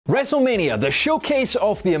WrestleMania, the showcase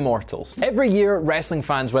of the immortals. Every year, wrestling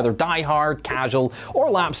fans, whether die-hard, casual, or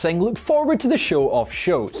lapsing, look forward to the show of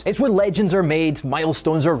shows. It's where legends are made,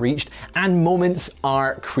 milestones are reached, and moments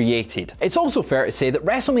are created. It's also fair to say that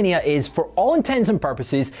WrestleMania is, for all intents and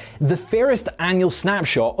purposes, the fairest annual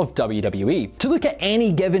snapshot of WWE. To look at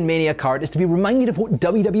any given Mania card is to be reminded of what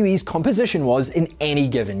WWE's composition was in any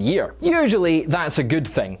given year. Usually, that's a good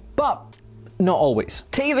thing, but not always.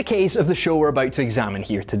 Take the case of the show we're about to examine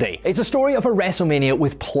here today. It's a story of a WrestleMania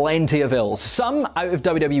with plenty of ills, some out of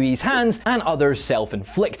WWE's hands and others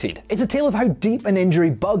self-inflicted. It's a tale of how deep an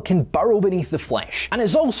injury bug can burrow beneath the flesh. And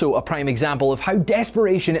it's also a prime example of how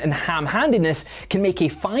desperation and ham-handedness can make a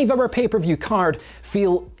 5-hour pay-per-view card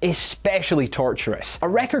feel especially torturous. A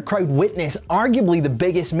record crowd witnessed arguably the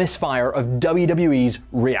biggest misfire of WWE's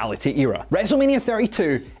reality era. WrestleMania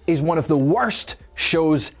 32 is one of the worst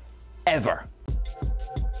shows ever.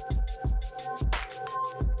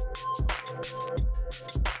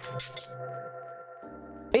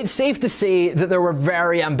 It's safe to say that there were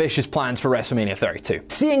very ambitious plans for WrestleMania 32,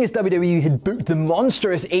 seeing as WWE had booked the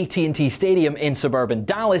monstrous AT&T Stadium in suburban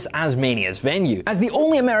Dallas as Mania's venue. As the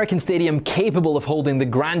only American stadium capable of holding the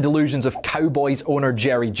grand delusions of Cowboys owner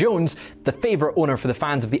Jerry Jones, the favourite owner for the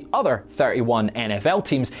fans of the other 31 NFL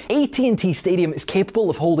teams, AT&T Stadium is capable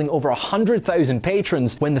of holding over 100,000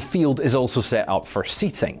 patrons when the field is also set up for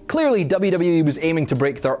seating. Clearly, WWE was aiming to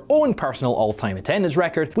break their own personal all-time attendance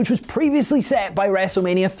record, which was previously set by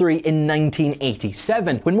WrestleMania 3 in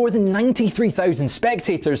 1987, when more than 93,000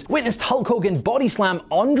 spectators witnessed Hulk Hogan body slam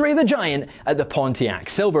Andre the Giant at the Pontiac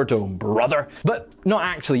Silverdome, brother. But not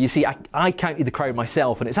actually, you see, I counted the crowd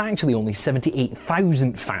myself and it's actually only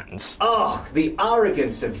 78,000 fans. Oh, the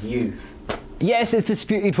arrogance of youth. Yes, it's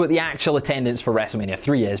disputed what the actual attendance for WrestleMania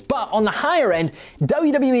 3 is, but on the higher end,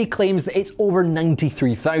 WWE claims that it's over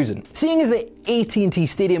 93,000. Seeing as the AT&T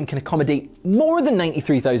Stadium can accommodate more than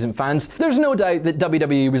 93,000 fans, there's no doubt that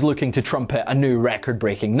WWE was looking to trumpet a new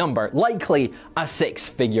record-breaking number, likely a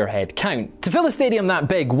 6-figure head count. To fill a stadium that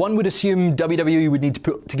big, one would assume WWE would need to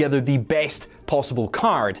put together the best possible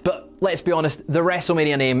card, but let's be honest, the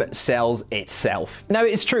WrestleMania name sells itself. Now,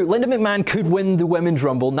 it's true, Linda McMahon could win the Women's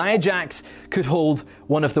Rumble, Nia Jax could hold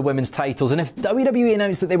one of the women's titles, and if WWE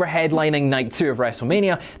announced that they were headlining Night 2 of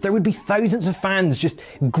WrestleMania, there would be thousands of fans just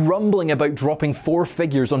grumbling about dropping 4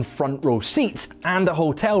 figures on front row seats and a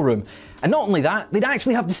hotel room. And not only that, they'd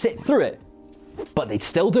actually have to sit through it. But they'd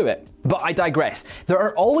still do it. But I digress. There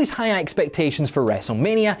are always high expectations for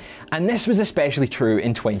WrestleMania, and this was especially true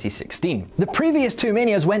in 2016. The previous 2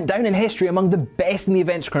 Manias went down in history among the best in the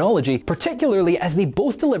event's chronology, particularly as they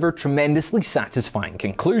both delivered tremendously satisfying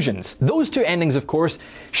conclusions. Those 2 endings, of course,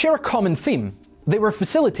 share a common theme. They were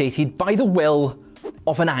facilitated by the will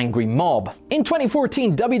of an angry mob. In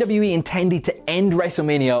 2014, WWE intended to end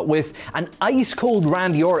WrestleMania with an ice-cold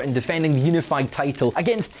Randy Orton defending the unified title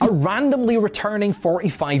against a randomly returning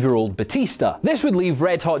 45-year-old Batista. This would leave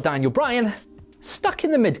red-hot Daniel Bryan stuck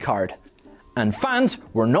in the mid-card. And fans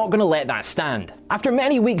were not going to let that stand. After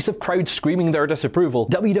many weeks of crowds screaming their disapproval,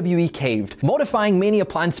 WWE caved, modifying Mania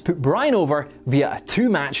plans to put Bryan over via a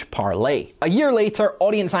 2-match parlay. A year later,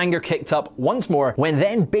 audience anger kicked up once more when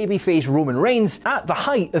then babyface Roman Reigns, at the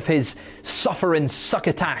height of his suffering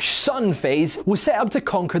succotash son phase, was set up to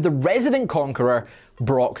conquer the resident conqueror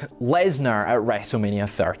Brock Lesnar at WrestleMania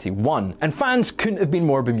 31. And fans couldn't have been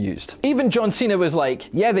more bemused. Even John Cena was like,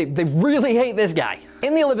 yeah, they really hate this guy.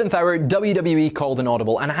 In the 11th hour, WWE called an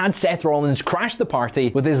audible and had Seth Rollins crash the party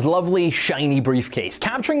with his lovely, shiny briefcase,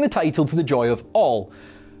 capturing the title to the joy of all.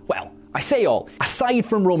 Well, I say all, aside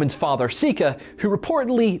from Roman's father, Sika, who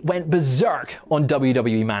reportedly went berserk on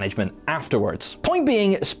WWE management afterwards. Point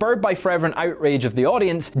being, spurred by fervent outrage of the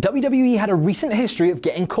audience, WWE had a recent history of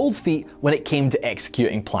getting cold feet when it came to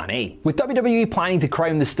executing Plan A. With WWE planning to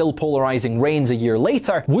crown the still polarizing Reigns a year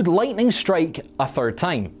later, would lightning strike a 3rd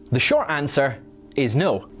time? The short answer is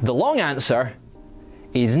no. The long answer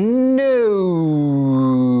is no.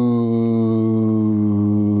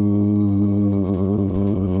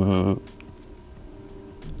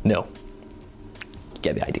 No.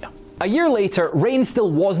 Get the idea. A year later, Reigns still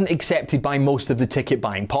wasn't accepted by most of the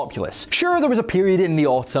ticket-buying populace. Sure, there was a period in the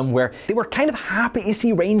autumn where they were kind of happy to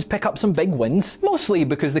see Reigns pick up some big wins, mostly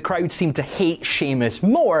because the crowd seemed to hate Sheamus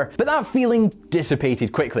more, but that feeling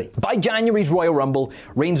dissipated quickly. By January's Royal Rumble,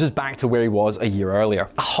 Reigns was back to where he was a year earlier,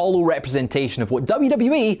 a hollow representation of what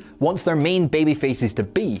WWE wants their main babyfaces to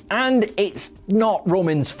be. And it's not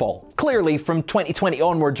Roman's fault. Clearly, from 2020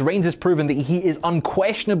 onwards, Reigns has proven that he is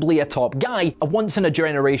unquestionably a top guy, a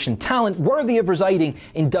once-in-a-generation talent worthy of residing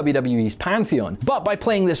in WWE's pantheon. But by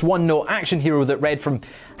playing this one-note action hero that read from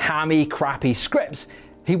hammy, crappy scripts,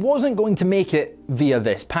 he wasn't going to make it via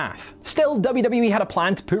this path. Still, WWE had a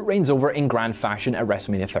plan to put Reigns over in grand fashion at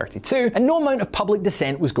WrestleMania 32, and no amount of public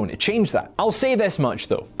dissent was going to change that. I'll say this much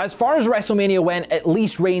though, as far as WrestleMania went, at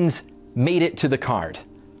least Reigns made it to the card.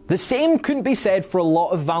 The same couldn't be said for a lot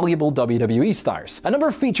of valuable WWE stars. A number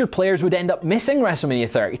of featured players would end up missing WrestleMania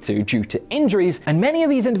 32 due to injuries, and many of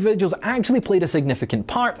these individuals actually played a significant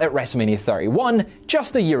part at WrestleMania 31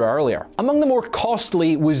 just a year earlier. Among the more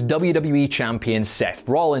costly was WWE Champion Seth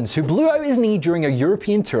Rollins, who blew out his knee during a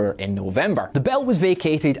European tour in November. The belt was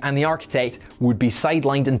vacated and the Architect would be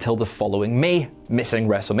sidelined until the following May, missing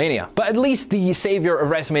WrestleMania. But at least the saviour of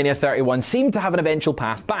WrestleMania 31 seemed to have an eventual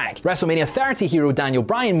path back. WrestleMania 30 hero Daniel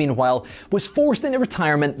Bryan, meanwhile, was forced into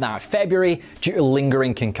retirement that February due to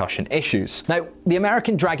lingering concussion issues. Now, the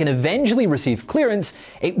American Dragon eventually received clearance,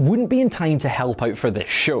 it wouldn't be in time to help out for this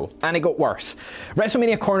show. And it got worse.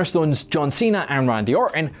 WrestleMania cornerstones John Cena and Randy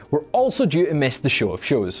Orton were also due to miss the show of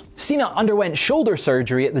shows. Cena underwent shoulder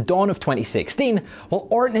surgery at the dawn of 2016, while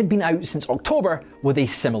Orton had been out since October with a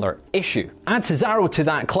similar issue. Add Cesaro to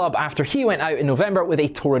that club after he went out in November with a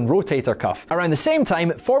torn rotator cuff. Around the same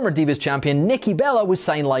time, former Divas champion Nikki Bella was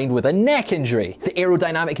sidelined with a neck injury. The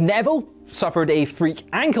aerodynamic Neville suffered a freak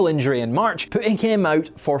ankle injury in March, putting him out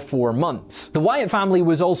for 4 months. The Wyatt family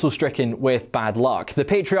was also stricken with bad luck. The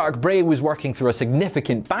patriarch Bray was working through a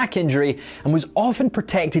significant back injury and was often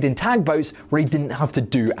protected in tag bouts where he didn't have to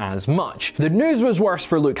do as much. The news was worse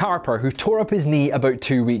for Luke Harper, who tore up his knee about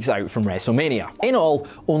 2 weeks out from WrestleMania. In all,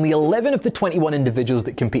 only 11 of the 21 individuals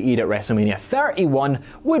that competed at WrestleMania 31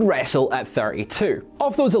 would wrestle at 32.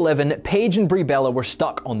 Of those 11, Paige and Brie Bella were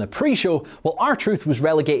stuck on the pre-show, while R-Truth was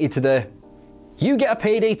relegated to the "You Get a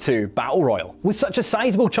Payday 2 Battle Royal." With such a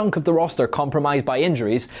sizable chunk of the roster compromised by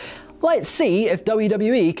injuries, let's see if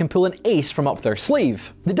WWE can pull an ace from up their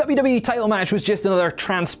sleeve. The WWE title match was just another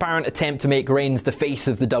transparent attempt to make Reigns the face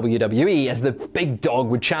of the WWE, as the big dog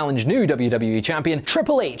would challenge new WWE champion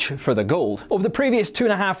Triple H for the gold. Over the previous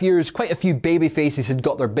 2.5 years, quite a few babyfaces had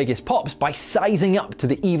got their biggest pops by sizing up to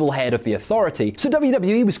the evil head of the Authority, so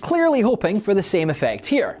WWE was clearly hoping for the same effect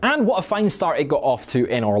here. And what a fine start it got off to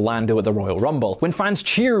in Orlando at the Royal Rumble, when fans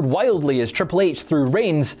cheered wildly as Triple H threw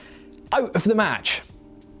Reigns out of the match.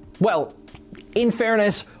 Well, in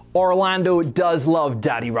fairness, Orlando does love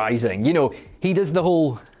Daddy Rising. You know, he does the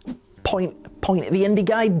whole point at the indie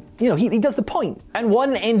guy. You know, he does the point. And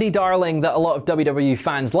one indie darling that a lot of WWE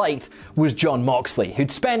fans liked was Jon Moxley,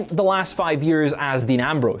 who'd spent the last 5 years as Dean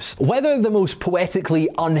Ambrose. Whether the most poetically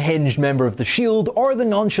unhinged member of the Shield or the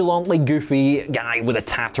nonchalantly goofy guy with a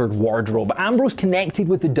tattered wardrobe, Ambrose connected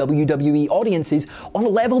with the WWE audiences on a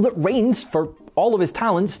level that Reigns, for all of his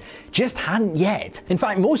talents, just hadn't yet. In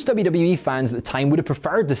fact, most WWE fans at the time would have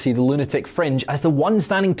preferred to see the lunatic fringe as the one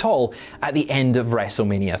standing tall at the end of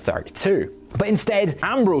WrestleMania 32. But instead,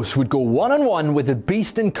 Ambrose would go one-on-one with the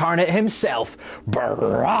beast incarnate himself,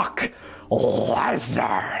 Brock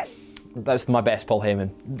Lesnar. That's my best Paul Heyman.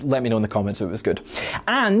 Let me know in the comments if it was good.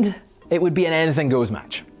 And it would be an anything goes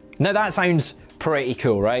match. Now that sounds pretty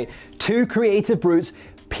cool, right? Two creative brutes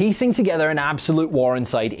piecing together an absolute war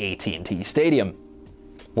inside AT&T Stadium.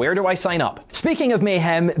 Where do I sign up? Speaking of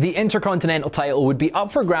mayhem, the Intercontinental title would be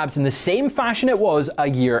up for grabs in the same fashion it was a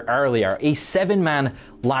year earlier, a 7-man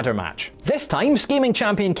ladder match. This time, scheming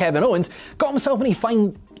champion Kevin Owens got himself in a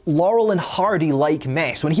fine Laurel and Hardy-like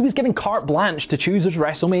mess when he was given carte blanche to choose his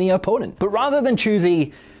WrestleMania opponent. But rather than choose a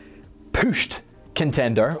pushed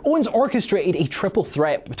contender, Owens orchestrated a triple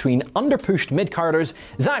threat between underpushed mid-carders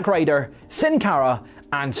Zack Ryder, Sin Cara,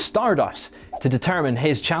 and Stardust to determine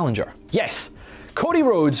his challenger. Yes, Cody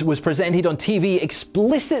Rhodes was presented on TV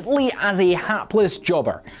explicitly as a hapless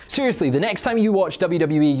jobber. Seriously, the next time you watch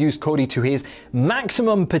WWE use Cody to his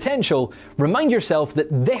maximum potential, remind yourself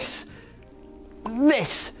that this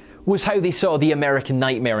was how they saw the American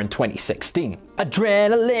Nightmare in 2016.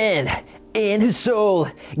 Adrenaline in his soul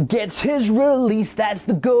gets his release, that's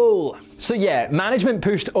the goal. So yeah, management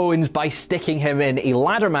pushed Owens by sticking him in a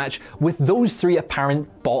ladder match with those three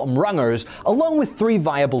apparent bottom rungers, along with three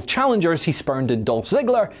viable challengers he spurned in Dolph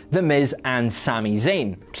Ziggler, The Miz, and Sami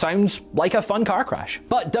Zayn. Sounds like a fun car crash.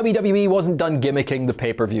 But WWE wasn't done gimmicking the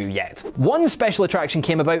pay-per-view yet. One special attraction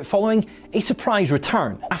came about following a surprise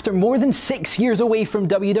return. After more than 6 years away from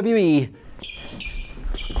WWE,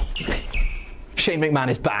 Shane McMahon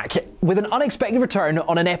is back with an unexpected return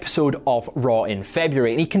on an episode of Raw in February,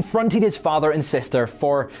 and he confronted his father and sister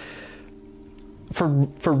for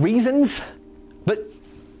reasons, but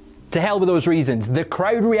to hell with those reasons. The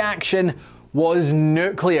crowd reaction was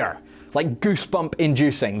nuclear. like goosebump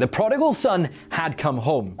inducing. The prodigal son had come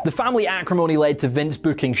home. The family acrimony led to Vince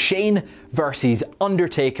booking Shane versus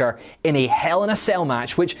Undertaker in a Hell in a Cell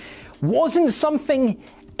match, which wasn't something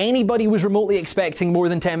anybody was remotely expecting more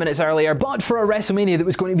than 10 minutes earlier, but for a WrestleMania that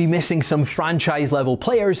was going to be missing some franchise-level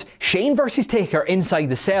players, Shane versus Taker inside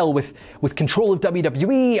the cell with control of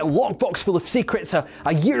WWE, a lockbox full of secrets,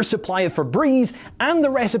 a year's supply of Febreze, and the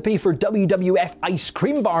recipe for WWF ice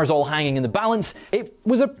cream bars all hanging in the balance, it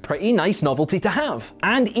was a pretty nice novelty to have.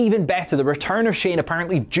 And even better, the return of Shane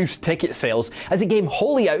apparently juiced ticket sales as it came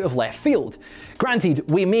wholly out of left field. Granted,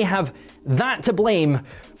 we may have that to blame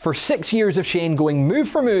for 6 years of Shane going move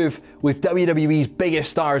for move with WWE's biggest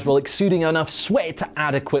stars while exuding enough sweat to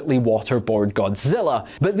adequately waterboard Godzilla.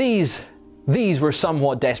 But these were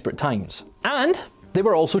somewhat desperate times. And they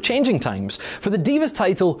were also changing times, for the Divas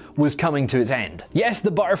title was coming to its end. Yes, the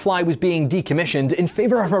butterfly was being decommissioned in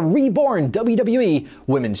favour of a reborn WWE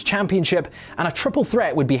Women's Championship, and a triple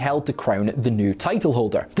threat would be held to crown the new title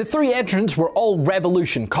holder. The three entrants were all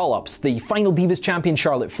Revolution call-ups, the final Divas champion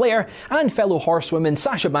Charlotte Flair, and fellow horsewomen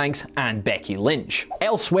Sasha Banks and Becky Lynch.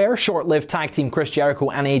 Elsewhere, short-lived tag team Chris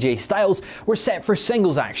Jericho and AJ Styles were set for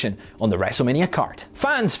singles action on the WrestleMania card.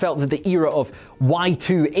 Fans felt that the era of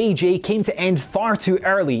Y2AJ came to end far too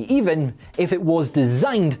early, even if it was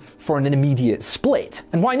designed for an immediate split.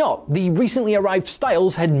 And why not? The recently arrived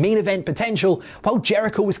Styles had main event potential, while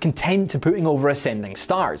Jericho was content to putting over Ascending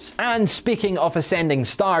Stars. And speaking of Ascending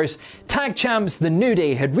Stars, tag champs The New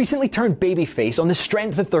Day had recently turned babyface on the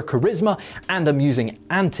strength of their charisma and amusing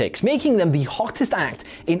antics, making them the hottest act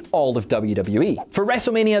in all of WWE. For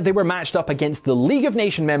WrestleMania, they were matched up against the League of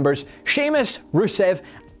Nations members Sheamus, Rusev,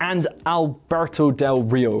 and Alberto Del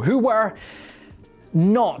Rio, who were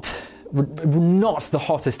not the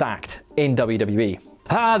hottest act in WWE.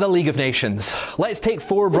 Ah, the League of Nations. Let's take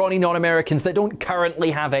four brawny non-Americans that don't currently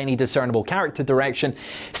have any discernible character direction,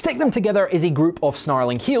 stick them together as a group of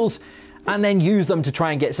snarling heels, and then use them to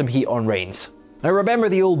try and get some heat on Reigns. Now remember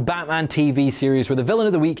the old Batman TV series where the villain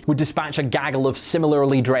of the week would dispatch a gaggle of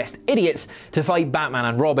similarly dressed idiots to fight Batman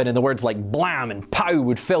and Robin, and the words like blam and pow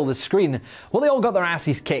would fill the screen? Well, they all got their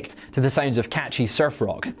asses kicked to the sounds of catchy surf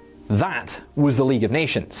rock. That was the League of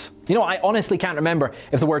Nations. You know, I honestly can't remember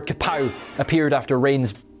if the word kapow appeared after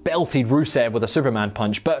Reigns belted Rusev with a Superman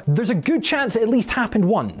punch, but there's a good chance it at least happened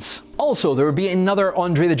once. Also, there would be another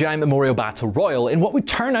Andre the Giant Memorial Battle Royal in what would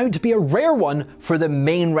turn out to be a rare one for the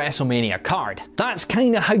main WrestleMania card. That's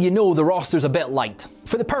kinda how you know the roster's a bit light.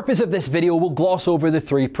 For the purpose of this video, we'll gloss over the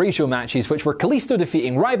three pre-show matches, which were Kalisto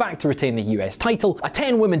defeating Ryback to retain the US title, a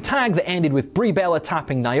 10-woman tag that ended with Brie Bella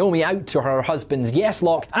tapping Naomi out to her husband's yes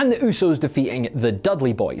lock, and the Usos defeating the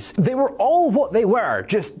Dudley Boyz. They were all what they were,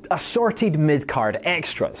 just assorted mid-card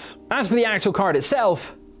extras. As for the actual card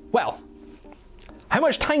itself, well, how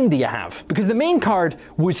much time do you have? Because the main card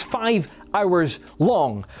was 5 hours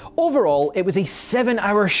long. Overall, it was a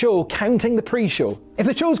 7-hour show counting the pre-show. If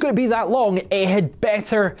the show's going to be that long, it had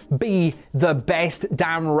better be the best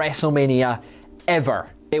damn WrestleMania ever.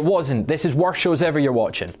 It wasn't. This is worst shows ever you're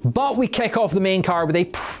watching. But we kick off the main card with a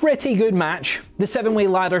pretty good match. The 7-way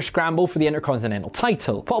ladder scramble for the Intercontinental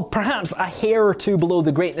title. While perhaps a hair or two below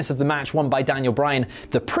the greatness of the match won by Daniel Bryan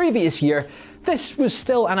the previous year, this was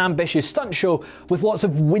still an ambitious stunt show with lots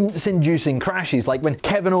of wince-inducing crashes, like when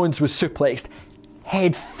Kevin Owens was suplexed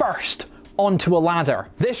head first onto a ladder.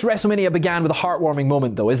 This WrestleMania began with a heartwarming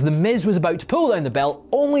moment though, as The Miz was about to pull down the belt,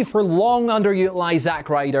 only for long underutilized Zack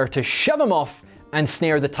Ryder to shove him off and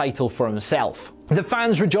snare the title for himself. The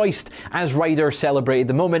fans rejoiced as Ryder celebrated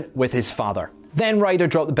the moment with his father. Then Ryder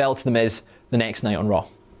dropped the belt to The Miz the next night on Raw.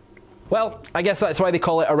 Well, I guess that's why they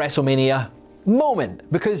call it a WrestleMania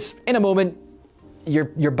moment, because in a moment,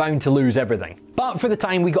 you're bound to lose everything. But for the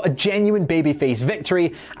time, we got a genuine babyface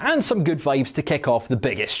victory and some good vibes to kick off the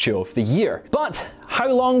biggest show of the year. But how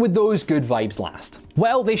long would those good vibes last?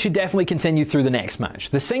 Well, they should definitely continue through the next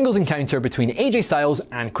match, the singles encounter between AJ Styles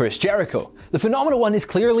and Chris Jericho. The phenomenal one is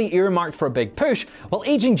clearly earmarked for a big push, while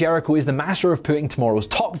aging Jericho is the master of putting tomorrow's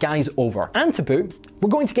top guys over. And to boot, we're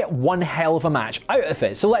going to get one hell of a match out of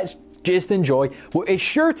it, so let's just enjoy what is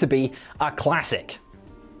sure to be a classic.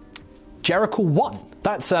 Jericho won.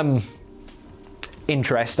 That's,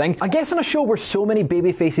 interesting. I guess on a show where so many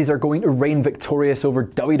babyfaces are going to reign victorious over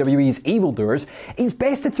WWE's evildoers, it's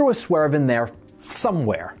best to throw a swerve in there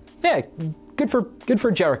somewhere. Yeah, good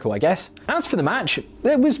for Jericho, I guess. As for the match,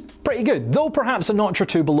 it was pretty good, though perhaps a notch or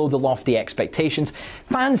two below the lofty expectations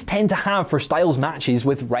fans tend to have for Styles matches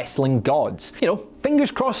with wrestling gods. You know,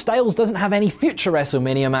 fingers crossed Styles doesn't have any future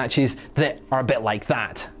WrestleMania matches that are a bit like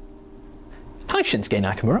that. Hi Shinsuke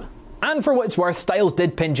Nakamura. And for what it's worth, Styles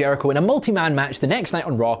did pin Jericho in a multi-man match the next night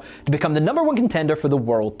on Raw to become the #1 contender for the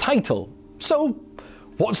world title. So,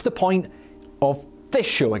 what's the point of this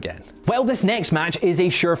show again? Well, this next match is a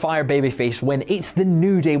surefire babyface win. It's the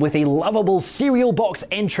New Day with a lovable cereal box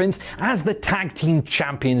entrance as the tag team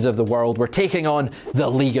champions of the world. We're taking on the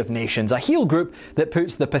League of Nations, a heel group that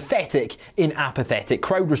puts the pathetic in apathetic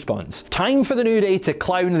crowd response. Time for the New Day to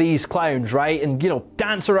clown these clowns, right? And,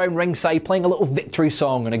 dance around ringside playing a little victory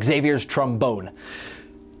song on Xavier's trombone.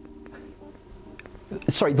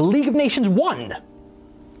 Sorry, the League of Nations won?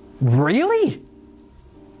 Really?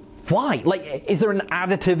 Why? Is there an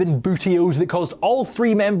additive in Booty-O's that caused all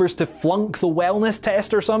 3 members to flunk the wellness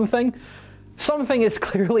test or something? Something is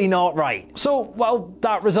clearly not right. So, while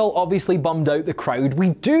that result obviously bummed out the crowd, we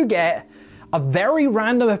do get a very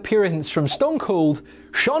random appearance from Stone Cold,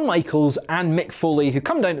 Shawn Michaels and Mick Foley, who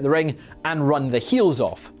come down to the ring and run the heels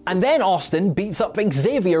off. And then Austin beats up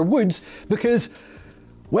Xavier Woods because,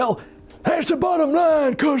 well, that's the bottom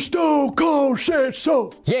line, 'cause Stone Cold said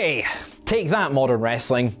so. Yay. Take that, modern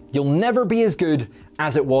wrestling. You'll never be as good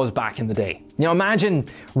as it was back in the day. Imagine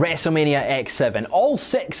WrestleMania X7. All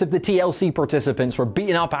 6 of the TLC participants were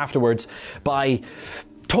beaten up afterwards by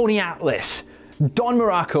Tony Atlas, Don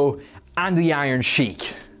Muraco, and the Iron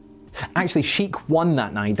Sheik. Actually, Sheik won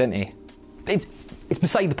that night, didn't he? It's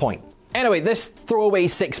beside the point. Anyway, this throwaway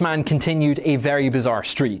 6-man continued a very bizarre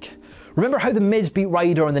streak. Remember how The Miz beat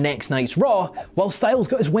Ryder on the next night's Raw, while Styles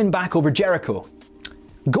got his win back over Jericho?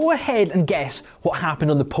 Go ahead and guess what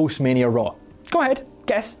happened on the post-Mania Raw. Go ahead,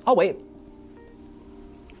 guess, I'll wait.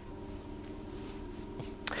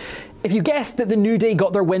 If you guessed that the New Day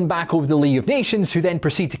got their win back over the League of Nations, who then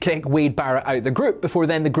proceed to kick Wade Barrett out of the group before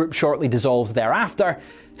then the group shortly dissolves thereafter,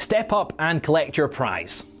 step up and collect your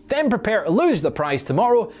prize. Then prepare to lose the prize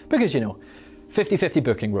tomorrow because, 50-50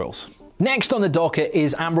 booking rules. Next on the docket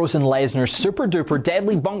is Ambrose and Lesnar's super duper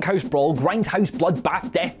deadly bunkhouse brawl grindhouse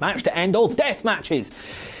bloodbath death match to end all death matches.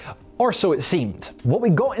 Or so it seemed. What we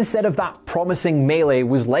got instead of that promising melee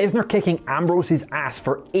was Lesnar kicking Ambrose's ass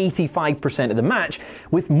for 85% of the match,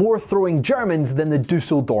 with more throwing Germans than the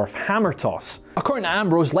Dusseldorf hammer toss. According to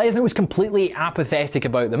Ambrose, Lesnar was completely apathetic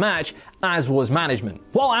about the match, as was management.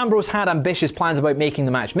 While Ambrose had ambitious plans about making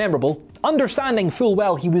the match memorable, understanding full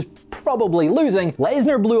well he was probably losing,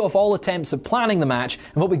 Lesnar blew off all attempts at planning the match,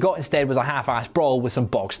 and what we got instead was a half-assed brawl with some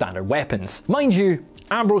bog standard weapons. Mind you,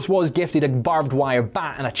 Ambrose was gifted a barbed wire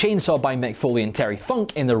bat and a chainsaw by Mick Foley and Terry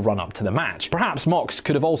Funk in the run-up to the match. Perhaps Mox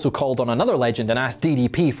could have also called on another legend and asked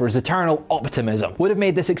DDP for his eternal optimism. Would have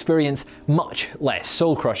made this experience much less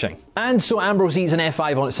soul-crushing. And so Ambrose eats an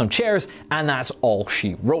F5 onto some chairs, and that's all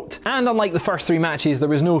she wrote. And unlike the first 3 matches, there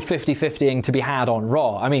was no 50-50ing to be had on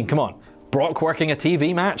Raw. I mean, come on, Brock working a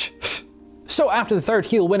TV match? So after the 3rd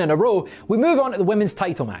heel win in a row, we move on to the women's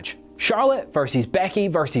title match. Charlotte versus Becky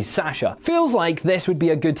versus Sasha. Feels like this would be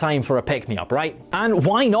a good time for a pick-me-up, right? And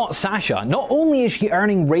why not Sasha? Not only is she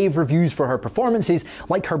earning rave reviews for her performances,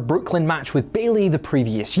 like her Brooklyn match with Bayley the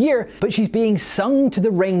previous year, but she's being sung to the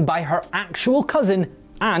ring by her actual cousin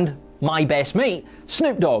and my best mate,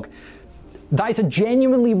 Snoop Dogg. That is a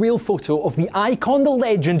genuinely real photo of the icon, the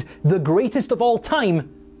legend, the greatest of all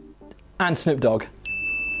time, and Snoop Dogg.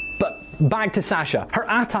 But back to Sasha. Her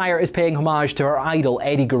attire is paying homage to her idol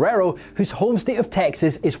Eddie Guerrero, whose home state of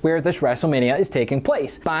Texas is where this WrestleMania is taking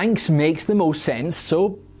place. Banks makes the most sense,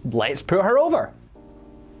 so let's put her over.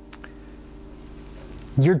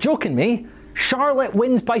 You're joking me? Charlotte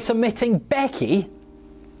wins by submitting Becky?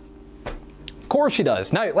 Of course she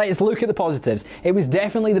does. Now let's look at the positives. It was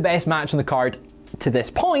definitely the best match on the card to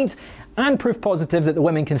this point, and proof positive that the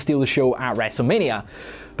women can steal the show at WrestleMania.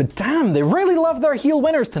 But damn, they really love their heel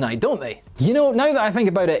winners tonight, don't they? Now that I think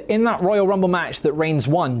about it, in that Royal Rumble match that Reigns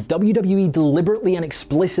won, WWE deliberately and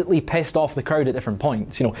explicitly pissed off the crowd at different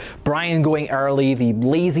points. Bryan going early, the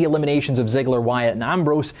lazy eliminations of Ziggler, Wyatt and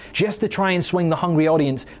Ambrose, just to try and swing the hungry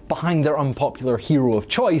audience behind their unpopular hero of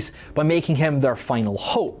choice by making him their final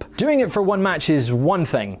hope. Doing it for one match is one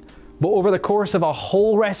thing, but over the course of a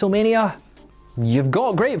whole WrestleMania, you've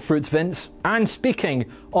got grapefruits, Vince. And speaking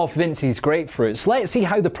of Vince's grapefruits, let's see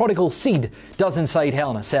how the prodigal seed does inside Hell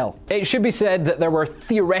in a Cell. It should be said that there were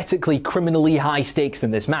theoretically criminally high stakes in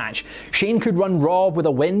this match. Shane could run Raw with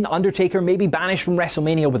a win, Undertaker may be banished from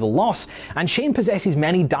WrestleMania with a loss, and Shane possesses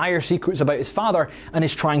many dire secrets about his father and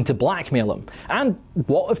is trying to blackmail him. And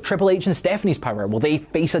what of Triple H and Stephanie's power? Will they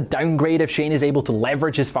face a downgrade if Shane is able to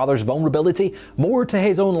leverage his father's vulnerability more to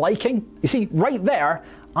his own liking? You see, right there,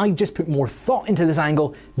 I just put more thought into this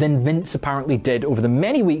angle than Vince apparently did over the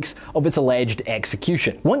many weeks of its alleged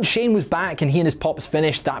execution. Once Shane was back and he and his pops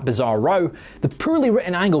finished that bizarre row, the poorly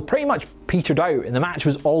written angle pretty much petered out and the match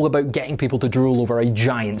was all about getting people to drool over a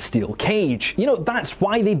giant steel cage. You know, that's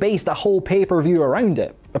why they based a whole pay-per-view around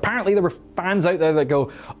it. Apparently there were fans out there that go,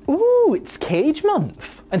 ooh, it's cage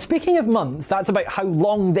month. And speaking of months, that's about how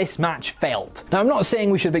long this match felt. Now I'm not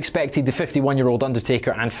saying we should have expected the 51-year-old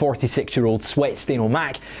Undertaker and 46-year-old Sweat Stain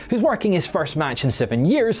O'Mac, who's working his first match in 7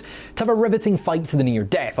 years, to have a riveting fight to the near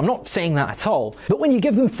death. I'm not saying that at all. But when you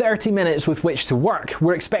give them 30 minutes with which to work,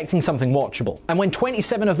 we're expecting something watchable. And when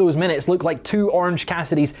 27 of those minutes look like two Orange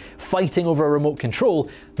Cassidys fighting over a remote control,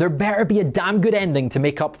 there better be a damn good ending to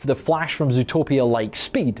make up for the Flash from Zootopia-like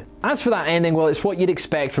speed. As for that ending, well, it's what you'd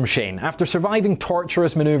expect from Shane, after surviving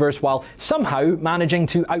torturous manoeuvres while somehow managing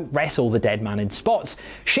to out-wrestle the dead man in spots.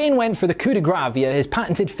 Shane went for the coup de grace via his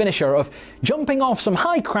patented finisher of jumping off some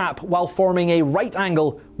high crap while forming a right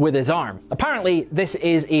angle with his arm. Apparently, this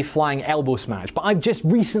is a flying elbow smash, but I've just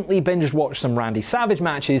recently binge-watched some Randy Savage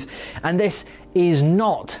matches, and this is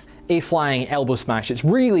not a flying elbow smash. It's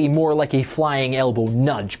really more like a flying elbow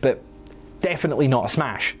nudge, but definitely not a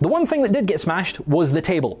smash. The one thing that did get smashed was the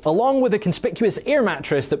table, along with a conspicuous air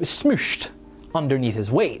mattress that was smooshed underneath his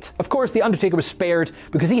weight. Of course, The Undertaker was spared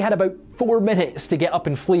because he had about 4 minutes to get up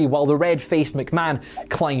and flee while the red-faced McMahon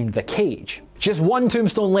climbed the cage. Just one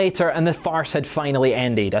tombstone later and the farce had finally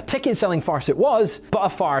ended. A ticket-selling farce it was, but a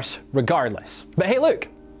farce regardless. But hey look,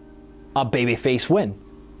 a babyface win.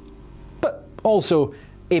 But also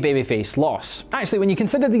a babyface loss. Actually, when you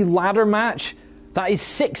consider the ladder match, that is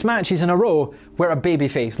 6 matches in a row where a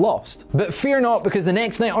babyface lost. But fear not, because the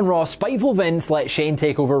next night on Raw, spiteful Vince let Shane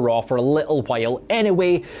take over Raw for a little while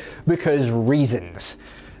anyway, because reasons.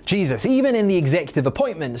 Jesus, even in the executive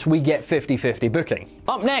appointments, we get 50-50 booking.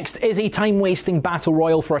 Up next is a time-wasting battle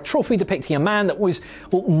royal for a trophy depicting a man that was,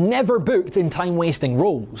 well, never booked in time-wasting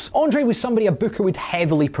roles. Andre was somebody a booker would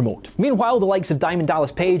heavily promote. Meanwhile, the likes of Diamond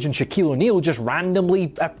Dallas Page and Shaquille O'Neal just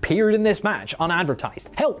randomly appeared in this match, unadvertised.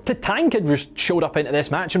 Hell, Tatanka just showed up into this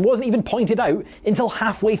match and wasn't even pointed out until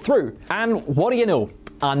halfway through. And what do you know?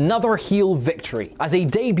 Another heel victory, as a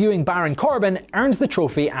debuting Baron Corbin earns the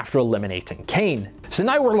trophy after eliminating Kane. So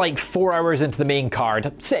now we're like 4 hours into the main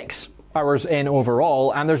card, 6 hours in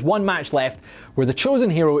overall, and there's one match left where the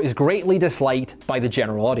chosen hero is greatly disliked by the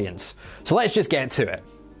general audience. So let's just get to it.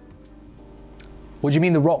 What do you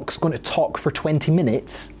mean The Rock's going to talk for 20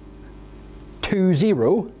 minutes?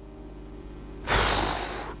 2-0?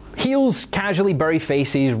 Heels casually bury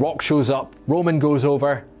faces, Rock shows up, Roman goes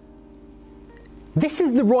over. This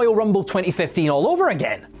is the Royal Rumble 2015 all over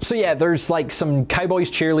again. So yeah, there's like some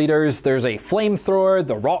Cowboys cheerleaders, there's a flamethrower,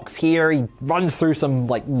 The Rock's here, he runs through some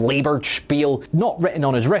like labour spiel, not written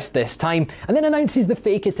on his wrist this time, and then announces the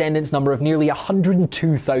fake attendance number of nearly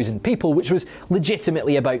 102,000 people, which was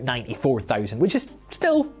legitimately about 94,000, which is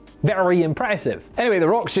still very impressive. Anyway, The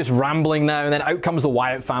Rock's just rambling now, and then out comes the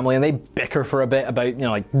Wyatt family, and they bicker for a bit about, you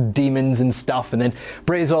know, like demons and stuff, and then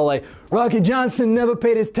Bray's all like, Rocky Johnson never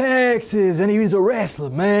paid his taxes, and he was a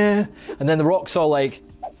wrestler, man. And then The Rock's all like,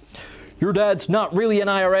 your dad's not really an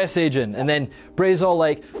IRS agent. And then Bray's all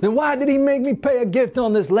like, then why did he make me pay a gift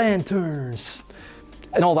on this lanterns?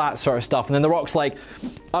 And all that sort of stuff. And then The Rock's like,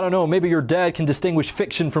 I don't know, maybe your dad can distinguish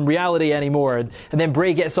fiction from reality anymore. And then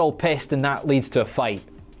Bray gets all pissed, and that leads to a fight.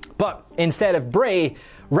 But instead of Bray,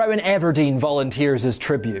 Rowan Everdeen volunteers as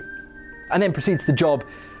tribute, and then proceeds to job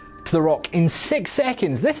to The Rock in 6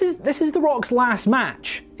 seconds. This is The Rock's last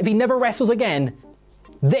match. If he never wrestles again,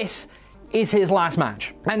 this is his last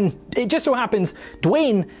match. And it just so happens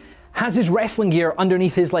Dwayne has his wrestling gear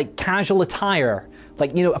underneath his like casual attire.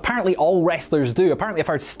 Like, you know, apparently all wrestlers do. Apparently I've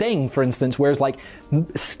heard Sting, for instance, wears like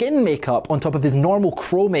skin makeup on top of his normal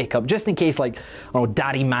crow makeup, just in case, like, I don't know,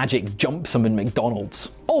 Daddy Magic jumps him in McDonald's.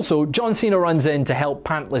 Also, John Cena runs in to help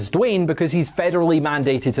pantless Dwayne because he's federally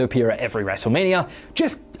mandated to appear at every WrestleMania,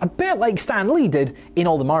 just a bit like Stan Lee did in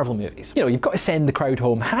all the Marvel movies. You know, you've got to send the crowd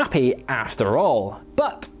home happy after all.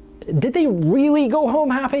 But did they really go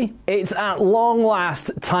home happy? It's at long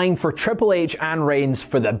last time for Triple H and Reigns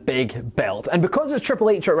for the big belt. And because it's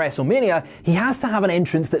Triple H at WrestleMania, he has to have an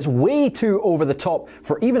entrance that's way too over the top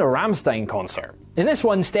for even a Rammstein concert. In this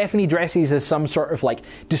one, Stephanie dresses as some sort of like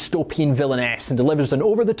dystopian villainess and delivers an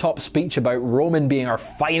over-the-top speech about Roman being our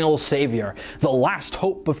final savior, the last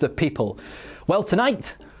hope of the people. Well,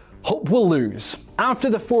 tonight, Hope will lose. After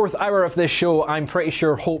the 4th hour of this show, I'm pretty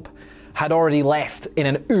sure Hope had already left in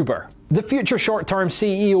an Uber. The future short-term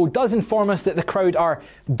CEO does inform us that the crowd are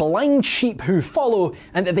blind sheep who follow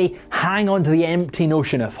and that they hang on to the empty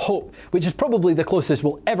notion of hope, which is probably the closest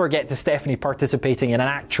we'll ever get to Stephanie participating in an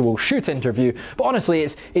actual shoot interview, but honestly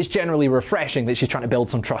it's generally refreshing that she's trying to build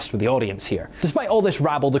some trust with the audience here. Despite all this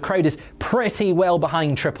rabble, the crowd is pretty well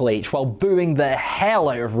behind Triple H while booing the hell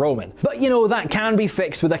out of Roman. But you know, that can be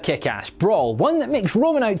fixed with a kick-ass brawl, one that makes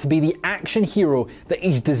Roman out to be the action hero that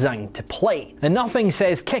he's designed to play. And nothing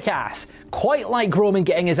says kick-ass quite like Roman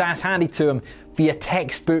getting his ass handed to him via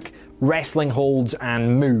textbook wrestling holds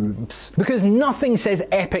and moves. Because nothing says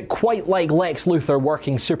epic quite like Lex Luthor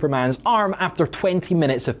working Superman's arm after 20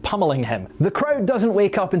 minutes of pummeling him. The crowd doesn't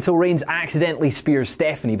wake up until Reigns accidentally spears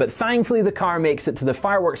Stephanie, but thankfully the car makes it to the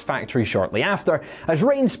fireworks factory shortly after, as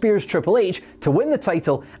Reigns spears Triple H to win the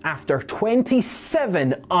title after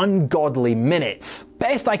 27 ungodly minutes.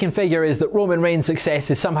 Best I can figure is that Roman Reigns' success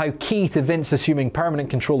is somehow key to Vince assuming permanent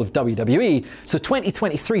control of WWE, so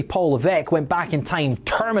 2023 Paul Levesque went back in time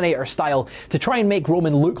Terminator style to try and make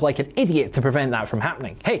Roman look like an idiot to prevent that from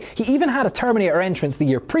happening. Hey, he even had a Terminator entrance the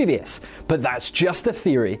year previous, but that's just a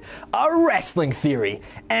theory. A wrestling theory.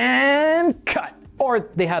 And cut.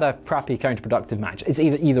 Or they had a crappy counterproductive match. It's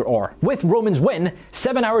either or. With Roman's win,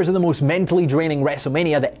 7 hours of the most mentally draining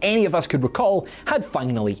WrestleMania that any of us could recall had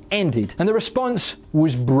finally ended, and the response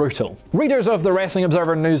was brutal. Readers of the Wrestling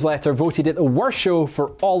Observer newsletter voted it the worst show for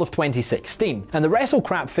all of 2016, and the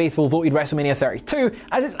WrestleCrap faithful voted WrestleMania 32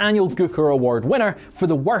 as its annual Gooker Award winner for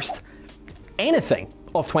the worst anything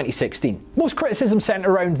of 2016. Most criticism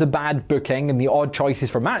centre around the bad booking and the odd choices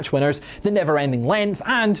for match winners, the never-ending length,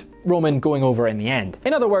 and Roman going over in the end.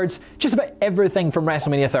 In other words, just about everything from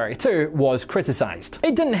WrestleMania 32 was criticised.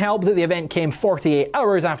 It didn't help that the event came 48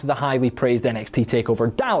 hours after the highly praised NXT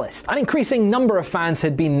TakeOver Dallas. An increasing number of fans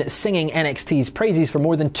had been singing NXT's praises for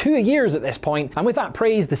more than 2 years at this point, and with that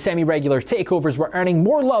praise, the semi-regular takeovers were earning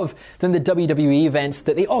more love than the WWE events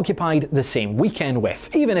that they occupied the same weekend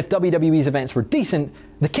with. Even if WWE's events were decent,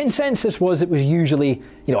 the consensus was it was usually,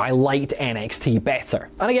 I liked NXT better.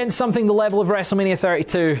 And against something the level of WrestleMania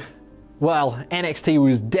 32, well, NXT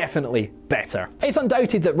was definitely better. It's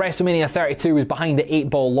undoubted that WrestleMania 32 was behind the 8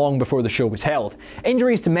 ball long before the show was held.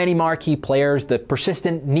 Injuries to many marquee players, the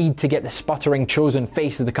persistent need to get the sputtering chosen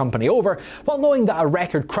face of the company over, while knowing that a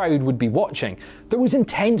record crowd would be watching. There was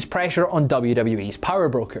intense pressure on WWE's power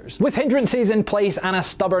brokers. With hindrances in place and a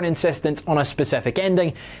stubborn insistence on a specific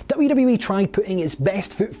ending, WWE tried putting its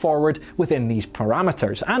best foot forward within these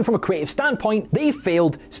parameters, and from a creative standpoint, they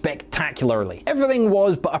failed spectacularly. Everything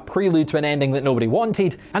was but a prelude to an ending that nobody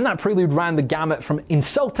wanted, and that prelude ran the gamut from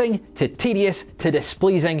insulting to tedious to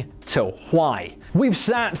displeasing to why. We've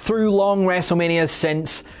sat through long WrestleManias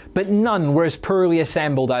since, but none were as poorly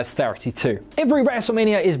assembled as 32. Every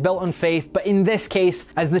WrestleMania is built on faith, but in this case,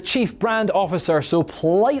 as the chief brand officer so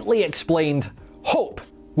politely explained, hope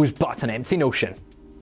was but an empty notion.